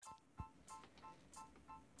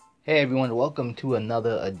Hey everyone, welcome to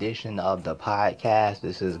another edition of the podcast.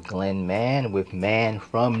 This is Glenn Mann with Man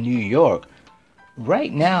from New York.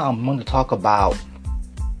 Right now, I'm going to talk about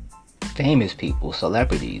famous people,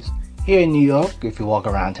 celebrities. Here in New York, if you walk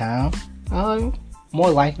around town,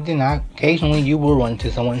 more likely than not, occasionally you will run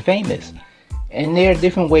into someone famous. And there are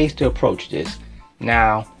different ways to approach this.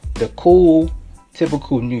 Now, the cool,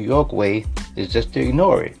 typical New York way is just to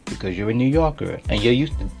ignore it because you're a New Yorker and you're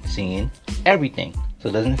used to seeing everything, so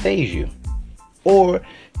it doesn't faze you. Or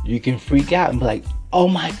you can freak out and be like, oh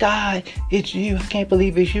my God, it's you. I can't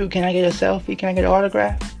believe it's you. Can I get a selfie? Can I get an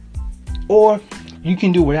autograph? Or you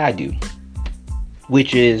can do what I do,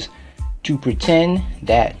 which is to pretend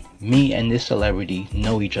that me and this celebrity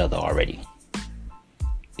know each other already.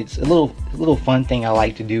 It's a little fun thing I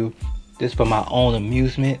like to do, just for my own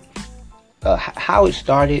amusement. How it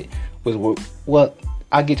started was, well,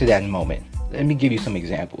 I'll get to that in a moment. Let me give you some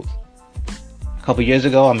examples. A couple years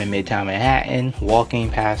ago, I'm in Midtown Manhattan, walking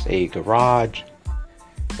past a garage.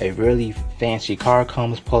 A really fancy car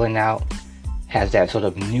comes pulling out, has that sort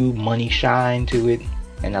of new money shine to it.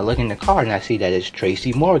 And I look in the car and I see that it's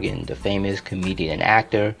Tracy Morgan, the famous comedian and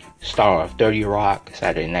actor, star of 30 Rock,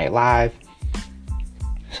 Saturday Night Live.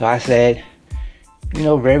 So I said,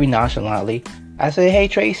 very nonchalantly, I said, hey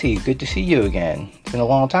Tracy, good to see you again. It's been a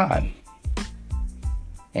long time.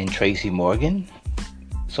 And Tracy Morgan,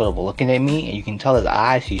 sort of looking at me, and you can tell his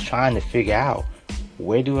eyes, he's trying to figure out,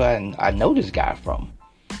 where do I know this guy from?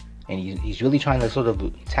 And he's really trying to sort of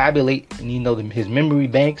tabulate, his memory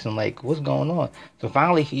banks and like, what's going on? So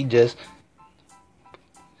finally he just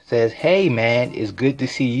says, hey man, it's good to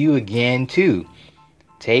see you again too.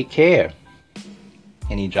 Take care.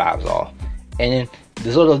 And he drives off. And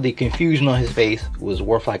then the confusion on his face was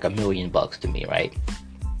worth like $1 million to me, right?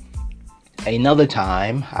 Another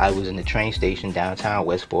time, I was in the train station downtown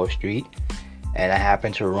West 4th Street, and I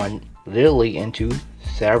happened to run literally into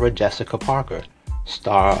Sarah Jessica Parker,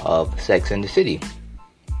 star of Sex and the City.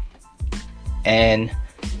 And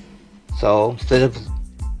so instead of,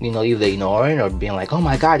 either ignoring or being like, oh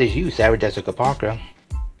my God, it's you, Sarah Jessica Parker,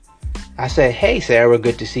 I said, hey Sarah,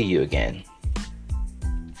 good to see you again.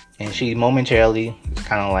 And she momentarily was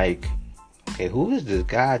kind of like, okay, who is this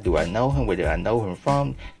guy? Do I know him? Where did I know him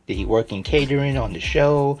from? Did he work in catering on the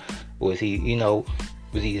show? Was he,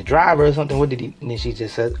 was he a driver or something? What did he? And then she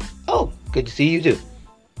just said, oh, good to see you too.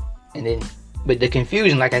 And then, but the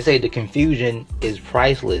confusion, like I say, the confusion is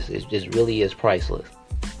priceless. It just really is priceless.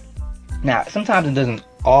 Now, sometimes it doesn't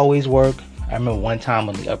always work. I remember one time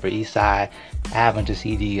on the Upper East Side, I happened to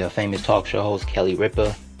see the famous talk show host Kelly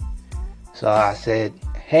Ripa. So I said,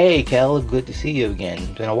 hey, Kelly, good to see you again.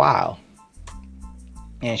 It's been a while.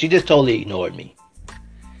 And she just totally ignored me.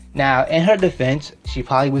 Now, in her defense, she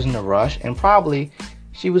probably was in a rush, and probably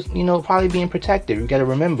she was, probably being protected. You got to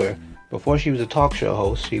remember, before she was a talk show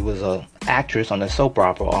host, she was an actress on the soap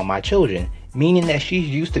opera All My Children, meaning that she's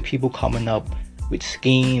used to people coming up with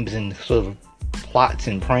schemes and sort of plots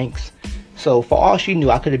and pranks. So for all she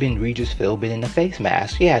knew, I could have been Regis Philbin in a face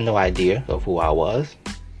mask. She had no idea of who I was.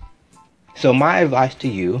 So my advice to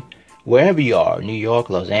you, wherever you are, New York,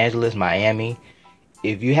 Los Angeles, Miami,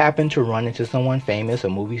 if you happen to run into someone famous, a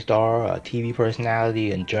movie star, a TV personality,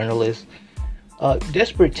 a journalist,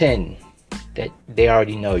 just pretend that they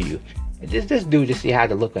already know you. Just do to see how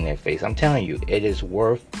to look on their face. I'm telling you, it is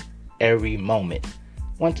worth every moment.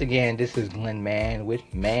 Once again, this is Glenn Mann with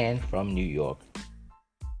Man from New York.